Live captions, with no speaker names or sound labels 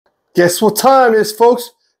Guess what time it is,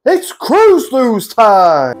 folks? It's Cruise News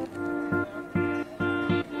time!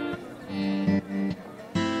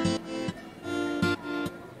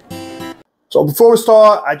 So before we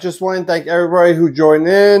start, I just want to thank everybody who joined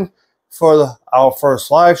in for our first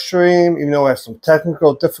live stream. Even though we have some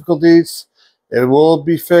technical difficulties, it will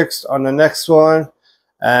be fixed on the next one.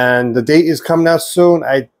 And the date is coming out soon.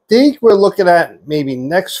 I think we're looking at maybe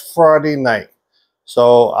next Friday night.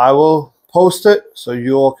 So I will post it so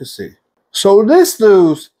you all can see. So this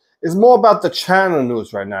news is more about the channel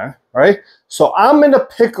news right now, right? So I'm in a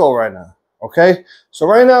pickle right now, okay? So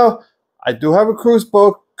right now, I do have a cruise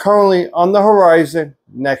book currently on the horizon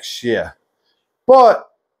next year.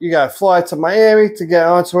 But you got to fly to Miami to get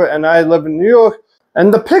onto it, and I live in New York.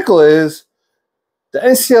 And the pickle is, the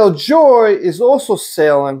NCL Joy is also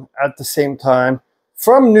sailing at the same time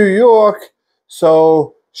from New York.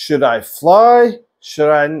 So should I fly?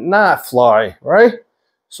 Should I not fly, right?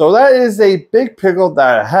 So that is a big pickle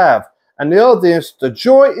that I have. And the other thing is, the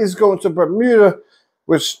Joy is going to Bermuda,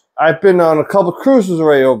 which I've been on a couple cruises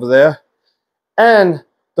already over there. And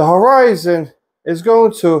the Horizon is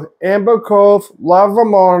going to Amber Cove, La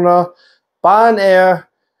Ramona, Bon Air,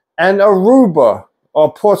 and Aruba,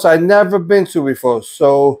 or ports I've never been to before.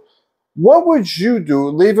 So what would you do?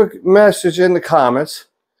 Leave a message in the comments.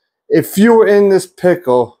 If you were in this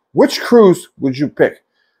pickle, which cruise would you pick?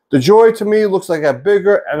 The Joy to me looks like a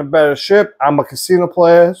bigger and a better ship. I'm a casino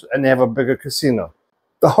player, and they have a bigger casino.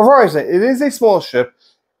 The Horizon, it is a small ship.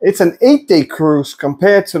 It's an 8-day cruise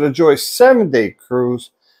compared to the Joy 7-day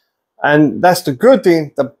cruise. And that's the good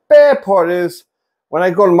thing. The bad part is, when I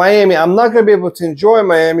go to Miami, I'm not going to be able to enjoy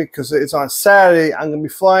Miami because it's on Saturday. I'm going to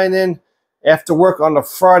be flying in after work on a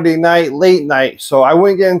Friday night, late night. So I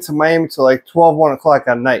wouldn't get into Miami till like 12, 1 o'clock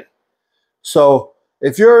at night. So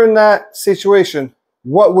if you're in that situation,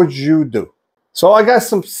 what would you do? So I got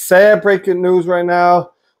some sad breaking news right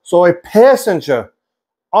now. So a passenger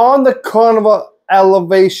on the Carnival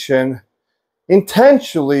elevation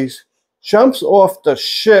intentionally jumps off the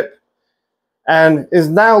ship and is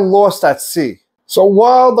now lost at sea. So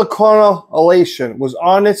while the Carnival elevation was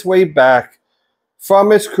on its way back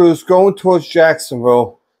from its cruise going towards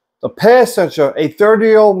Jacksonville, the passenger, a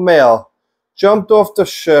 30-year-old male, jumped off the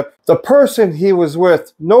ship. The person he was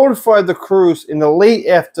with notified the crews in the late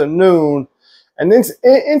afternoon, and this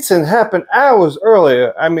incident happened hours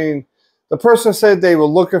earlier. I mean, the person said they were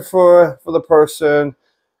looking for the person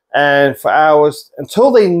and for hours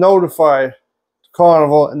until they notified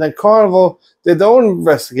Carnival, and then Carnival did their own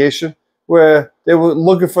investigation where they were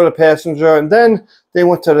looking for the passenger, and then they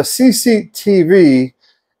went to the CCTV,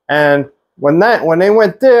 and when they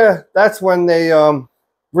went there, that's when they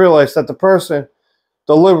realized that the person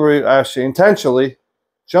deliberately, actually intentionally,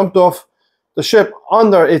 jumped off the ship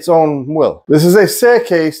under its own will. This is a sad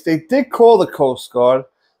case. They did call the Coast Guard.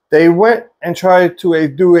 They went and tried to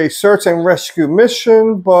do a search and rescue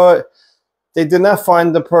mission, but they did not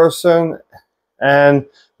find the person, and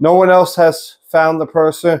no one else has found the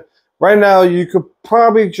person. Right now, you could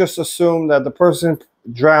probably just assume that the person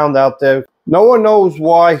drowned out there. No one knows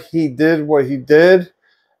why he did what he did.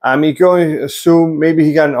 You can only assume maybe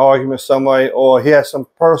he got in an argument with somebody, or he has some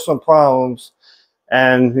personal problems,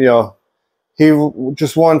 and he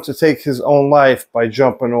just wanted to take his own life by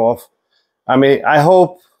jumping off. I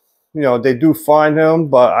hope they do find him,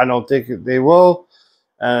 but I don't think they will.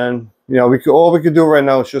 And all we could do right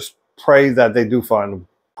now is just pray that they do find him.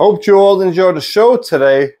 Hope you all enjoyed the show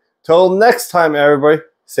today. Till next time, everybody,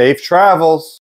 safe travels.